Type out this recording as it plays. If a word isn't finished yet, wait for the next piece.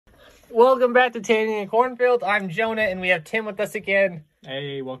Welcome back to Tanning and Cornfield. I'm Jonah, and we have Tim with us again.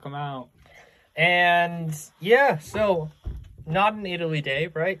 Hey, welcome out. And yeah, so not an Italy day,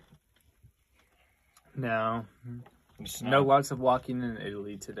 right? No. No lots of walking in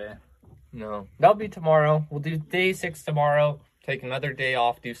Italy today. No. That'll be tomorrow. We'll do day 6 tomorrow, take another day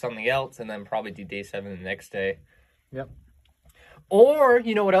off, do something else, and then probably do day 7 the next day. Yep. Or,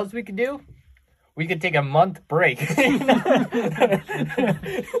 you know what else we could do? We could take a month break.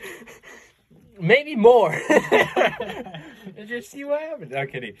 Maybe more. Just see what happens. No,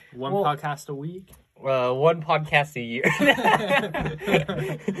 kidding. One podcast a week? One podcast a year.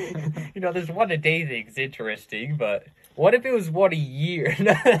 There's one a day thing's interesting, but what if it was one a year?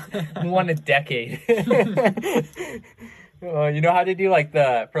 One a decade. You know how to do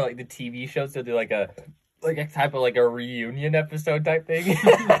for the TV shows, they'll do a type of a reunion episode type thing.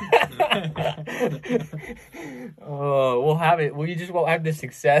 We'll have it. We just won't have the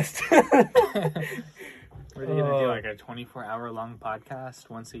success. Are they gonna do a 24-hour long podcast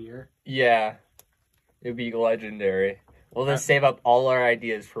once a year? Yeah, it'd be legendary. We'll just save up all our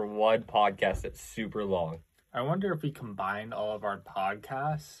ideas for one podcast that's super long. I wonder if we combined all of our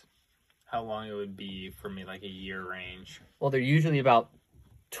podcasts, how long it would be for me, a year range. Well, they're usually about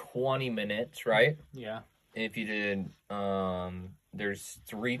 20 minutes, right? Yeah. If you did, there's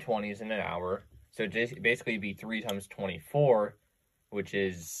 3 20s in an hour. So just basically it'd be 3 times 24, which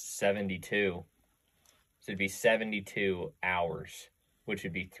is 72. So it'd be 72 hours, which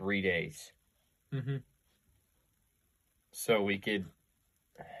would be 3 days. Mm-hmm. So we could...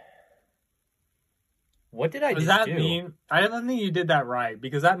 What did I Does just that do? mean... I don't think you did that right,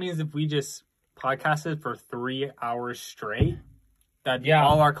 because that means if we just podcasted for 3 hours straight, that'd be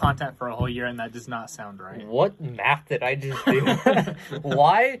all our content for a whole year, and that does not sound right. What math did I just do?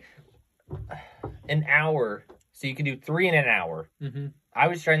 Why an hour? So you could do 3 in an hour. Mm-hmm. I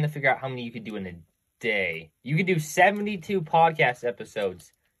was trying to figure out how many you could do in a day. You could do 72 podcast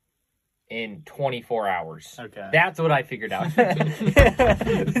episodes in 24 hours. Okay. That's what I figured out.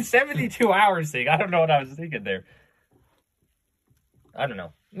 The 72 hours thing. I don't know what I was thinking there. I don't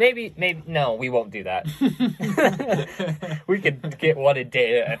know. Maybe, no, we won't do that. We could get one a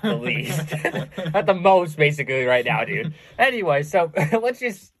day at the least. At the most, basically, right now, dude. Anyway, so let's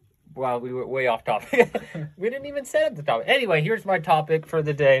just... Wow, we were way off topic. We didn't even set up the topic. Anyway, here's my topic for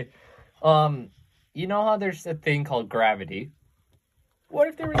the day. You know how there's a thing called gravity? What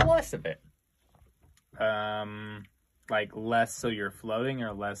if there was less of it? Less so you're floating,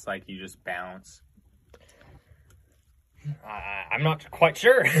 or less you just bounce? I'm not quite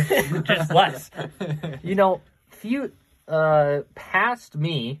sure. Just less. Past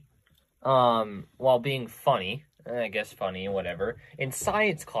me, while being funny, I guess funny, whatever, in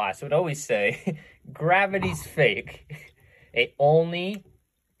science class would always say, gravity's fake. It only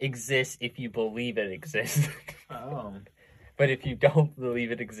exists if you believe it exists. Oh. But if you don't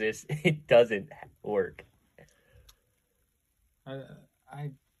believe it exists, it doesn't work.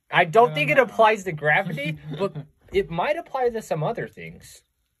 I don't think it applies to gravity, but it might apply to some other things.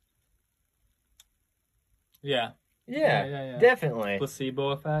 Yeah. Yeah, definitely.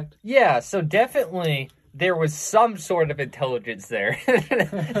 Placebo effect? Yeah, so definitely there was some sort of intelligence there.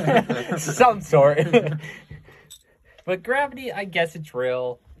 Some sort. But gravity, I guess it's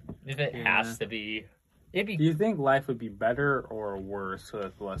real. If it has to be. Do you think life would be better or worse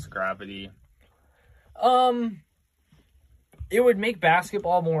with less gravity? It would make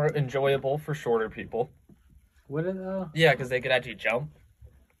basketball more enjoyable for shorter people. Would it though? Yeah, because they could actually jump.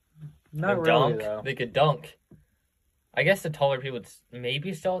 Not and really, dunk. though. They could dunk. I guess the taller people would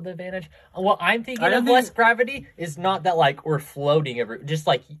maybe still have the advantage. What I'm thinking of less gravity is not that we're floating just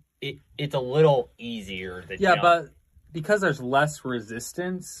it's a little easier to jump. But because there's less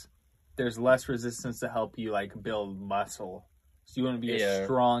resistance to help you build muscle. So you wouldn't be as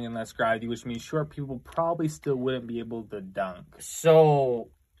strong in less gravity, which means short people probably still wouldn't be able to dunk. So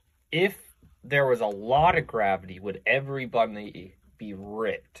if there was a lot of gravity, would everybody be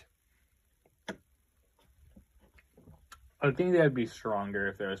ripped? I think they'd be stronger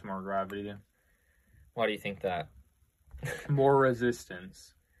if there was more gravity. Why do you think that? More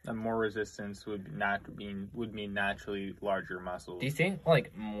resistance. And more resistance would mean naturally larger muscles. Do you think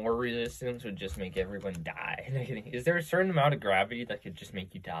more resistance would just make everyone die? Is there a certain amount of gravity that could just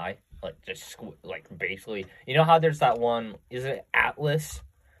make you die? Basically, you know how there's that one? Is it Atlas,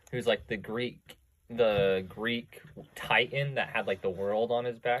 who's the Greek Titan that had the world on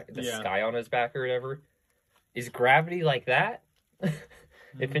his back, the sky on his back or whatever? Is gravity like that?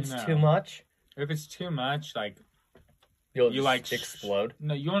 If it's too much? If it's too much, you explode?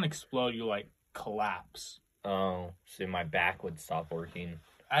 No, you won't explode. You collapse. Oh, so my back would stop working.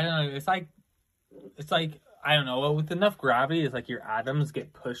 I don't know. It's like I don't know. With enough gravity, it's like your atoms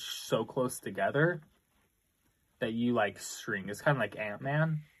get pushed so close together that you like shrink. It's kind of like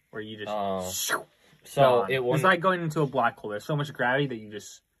Ant-Man, where you just so gone. It's like going into a black hole. There's so much gravity that you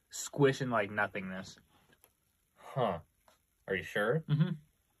just squish in like nothingness. Huh? Are you sure? Mm-hmm.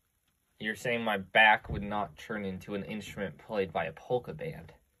 You're saying my back would not turn into an instrument played by a polka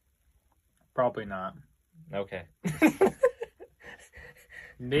band? Probably not. Okay.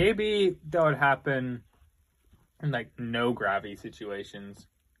 Maybe that would happen in like no gravity situations.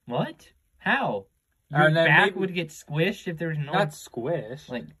 What? How? Your back would get squished if there's no... Not squished.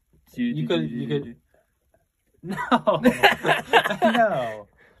 Like... You could... No. No.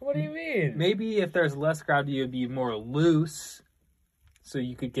 What do you mean? Maybe if there's less gravity, it would be more loose. So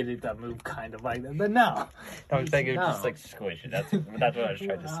you could get it to move kind of like that. But no. I'm saying it would just like squish it. That's what I was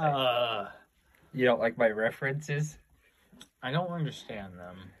trying to say. You don't like my references? I don't understand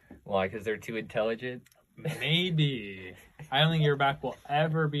them. Why? Because they're too intelligent? Maybe. I don't think your back will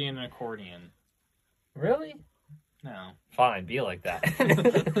ever be an accordion. Really? No. Fine, be like that.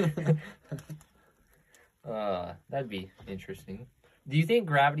 That'd be interesting. Do you think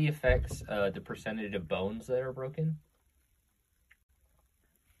gravity affects the percentage of bones that are broken?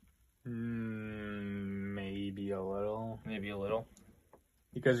 Maybe a little. Maybe a little.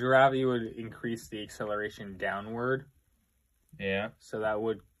 Because gravity would increase the acceleration downward. Yeah. So that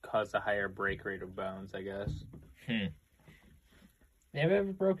would cause a higher break rate of bones, I guess. Have you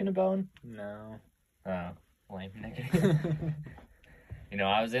ever broken a bone? No. Oh, lame. Negative. You know,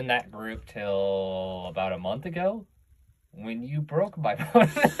 I was in that group till about a month ago when you broke my bone.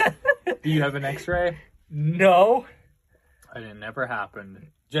 Do you have an x-ray? No. And it never happened.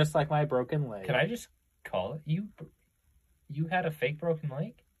 Just like my broken leg. Can I just call it? You had a fake broken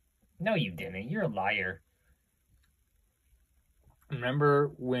leg? No, you didn't. You're a liar.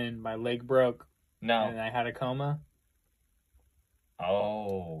 Remember when my leg broke? No. And I had a coma?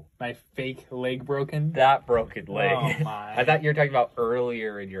 Oh. My fake leg broken? That broken leg. Oh my. I thought you were talking about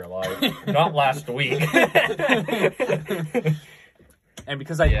earlier in your life. Not last week. And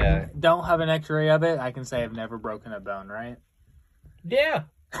because I don't have an x-ray of it, I can say I've never broken a bone, right? Yeah.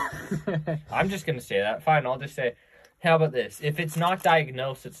 I'm just going to say that. Fine, I'll just say, how about this? If it's not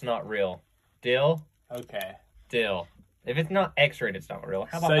diagnosed, it's not real. Deal? Okay. Deal. If it's not x-rayed, it's not real.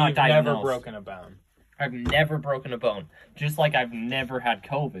 How about so not you've diagnosed? never broken a bone? I've never broken a bone. Just like I've never had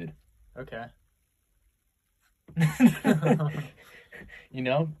COVID. Okay. You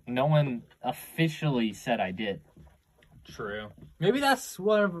know, no one officially said I did. True. Maybe that's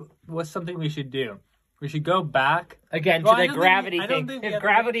what's something we should do. We should go back again to the gravity thing. If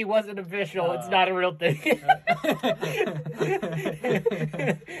gravity wasn't official, it's not a real thing.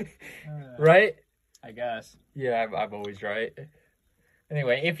 Right? I guess. Yeah, I'm always right.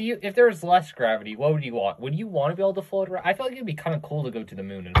 Anyway, if there was less gravity, what would you want? Would you want to be able to float around? I feel like it'd be kind of cool to go to the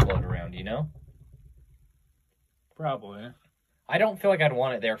moon and float around, you know? Probably. I don't feel like I'd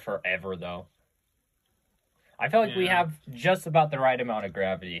want it there forever, though. I feel like we have just about the right amount of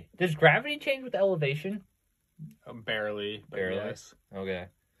gravity. Does gravity change with elevation? Barely. Yes. Okay.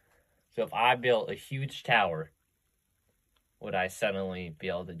 So if I built a huge tower, would I suddenly be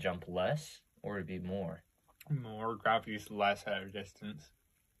able to jump less, or would it be more? More. Gravity's less at a distance.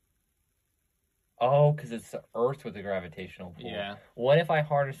 Oh, because it's the Earth with the gravitational pull. Yeah. What if I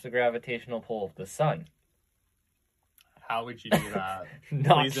harness the gravitational pull of the sun? How would you do that?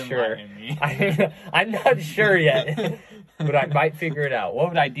 Not Please sure. enlighten me. I'm not sure yet, but I might figure it out. What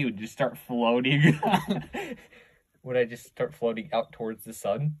would I do? Just start floating? Would I just start floating out towards the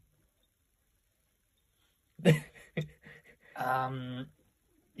sun?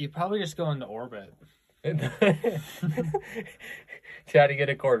 You'd probably just go into orbit. Try to get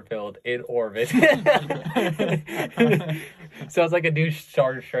a cornfield in orbit. Sounds like a new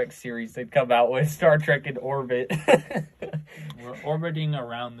Star Trek series they'd come out with. Star Trek in orbit. We're orbiting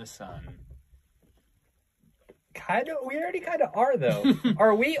around the sun. We already kind of are, though.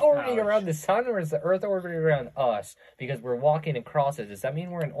 Are we orbiting around the sun, or is the Earth orbiting around us? Because we're walking across it. Does that mean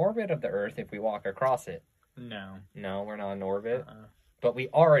we're in orbit of the Earth if we walk across it? No. No, we're not in orbit. But we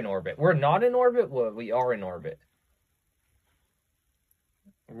are in orbit. We're not in orbit, well, we are in orbit.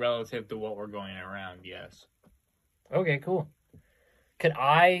 Relative to what we're going around, yes. Okay, cool. Could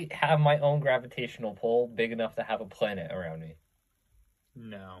I have my own gravitational pull big enough to have a planet around me?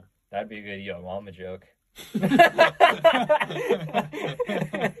 No. That'd be a good Yo Mama joke.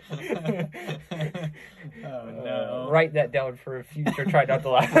 Oh, no. Write that down for a future. Try not to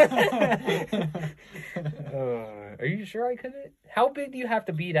laugh. Are you sure I couldn't? How big do you have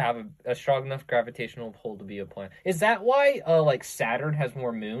to have a strong enough gravitational pull to be a planet? Is that why, like, Saturn has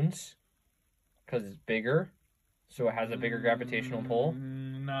more moons? Because it's bigger? So it has a bigger gravitational pull?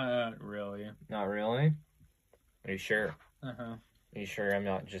 Not really. Not really? Are you sure? Uh-huh. Are you sure I'm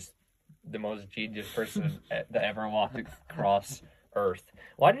not just the most genius person that ever walked across Earth?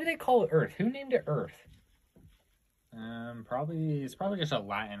 Why did they call it Earth? Who named it Earth? It's probably just a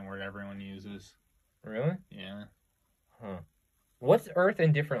Latin word everyone uses. Really? Yeah. Huh. What's Earth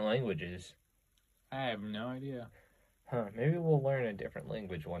in different languages? I have no idea. Huh. Maybe we'll learn a different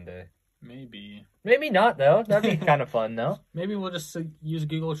language one day. Maybe. Maybe not, though. That'd be kind of fun, though. Maybe we'll just use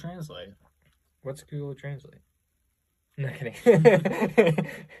Google Translate. What's Google Translate? No kidding.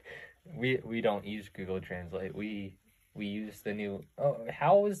 we don't use Google Translate. We use the new... Oh,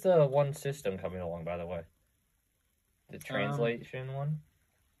 how is the one system coming along, by the way? The translation one?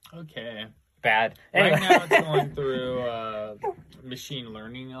 Okay. Bad. Anyway. Right now it's going through a machine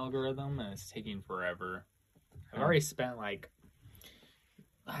learning algorithm, and it's taking forever. I've already spent, like,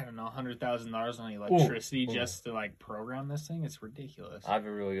 I don't know, $100,000 on electricity just to, like, program this thing. It's ridiculous. I have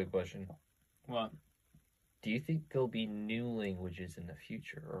a really good question. What? Do you think there'll be new languages in the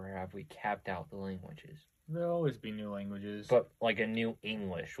future, or have we capped out the languages? There'll always be new languages. But, like, a new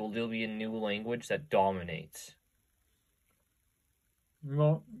English. Will there be a new language that dominates?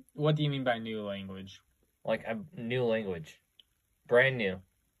 Well, what do you mean by new language? Like, a new language. Brand new.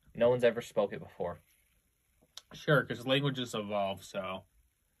 No one's ever spoke it before. Sure, because languages evolve, so...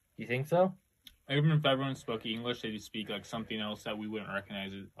 You think so? Even if everyone spoke English, they'd speak, like, something else that we wouldn't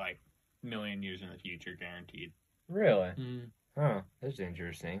recognize as, like, a million years in the future, guaranteed. Really? Mm. Huh, that's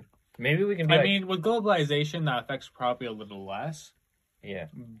interesting. Maybe we can be I mean, with globalization, that affects probably a little less. Yeah.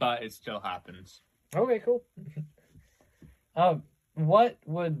 But it still happens. Okay, cool. What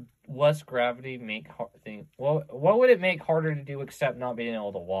would less gravity make what would it make harder to do except not being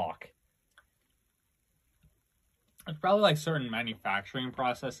able to walk? It's probably like certain manufacturing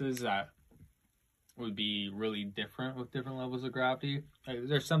processes that would be really different with different levels of gravity. Like,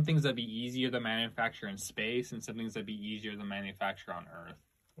 there's some things that'd be easier to manufacture in space and some things that'd be easier to manufacture on Earth.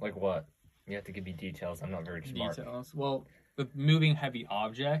 Like what? You have to give me details. I'm not very smart. Details? Well, with moving heavy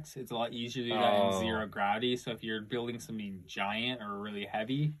objects, it's a lot easier to do that in zero gravity. So if you're building something giant or really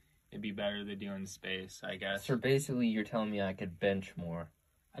heavy, it'd be better to do in space, I guess. So basically, you're telling me I could bench more.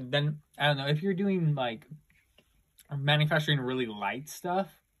 And then, I don't know, if you're doing, like, manufacturing really light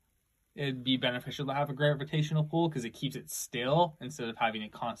stuff, it'd be beneficial to have a gravitational pull because it keeps it still instead of having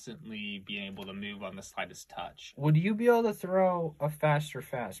it constantly being able to move on the slightest touch. Would you be able to throw a faster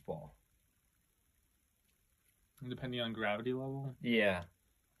fastball? Depending on gravity level? Yeah.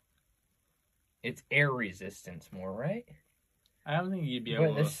 It's air resistance more, right? I don't think you'd be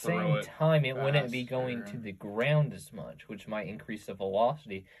able to throw it. But at the same time, it wouldn't be going to the ground as much, which might increase the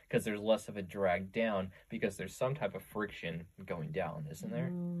velocity because there's less of a drag down because there's some type of friction going down, isn't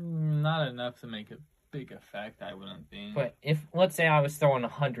there? Not enough to make a big effect, I wouldn't think. But if, let's say I was throwing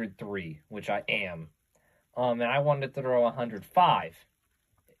 103, which I am, and I wanted to throw 105,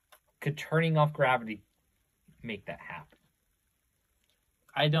 could turning off gravity make that happen?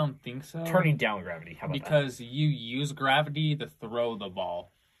 I don't think so. Turning down gravity, how about because you use gravity to throw the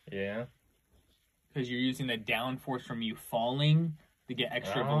ball. Yeah. Because you're using the downforce from you falling to get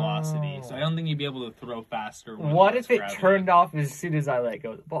extra velocity. So I don't think you'd be able to throw faster. With what if it gravity. turned off as soon as I let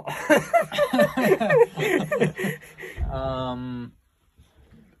go of the ball?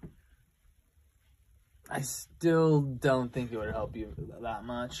 I still don't think it would help you that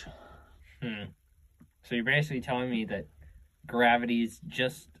much. So you're basically telling me that gravity is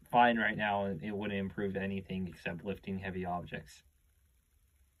just fine right now and it wouldn't improve anything except lifting heavy objects.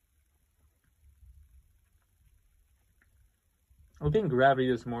 I think gravity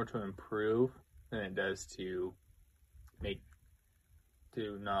does more to improve than it does to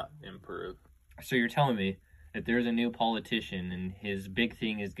not improve. So you're telling me if there's a new politician and his big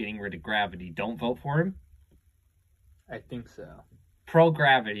thing is getting rid of gravity, don't vote for him? I think so.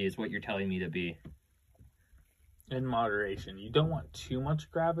 Pro-gravity is what you're telling me to be. In moderation. You don't want too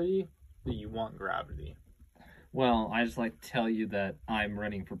much gravity, but you want gravity. Well, I just like to tell you that I'm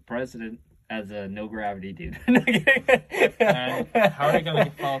running for president as a no-gravity dude. And how are they going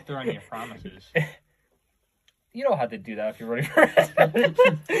to follow through on your promises? You don't have to do that if you're running for president.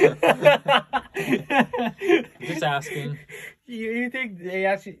 Just asking. You think they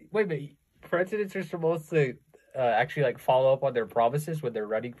actually... Wait a minute. Presidents are supposed to actually like follow up on their promises when they're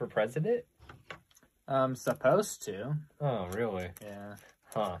running for president? Supposed to. Oh, really? Yeah.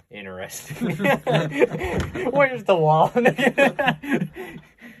 Huh. Interesting. Where's the law?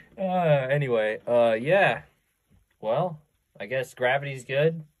 Anyway, yeah. Well, I guess gravity's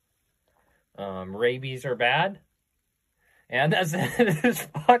good. Rabies are bad. And that's the end of this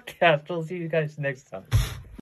podcast. We'll see you guys next time.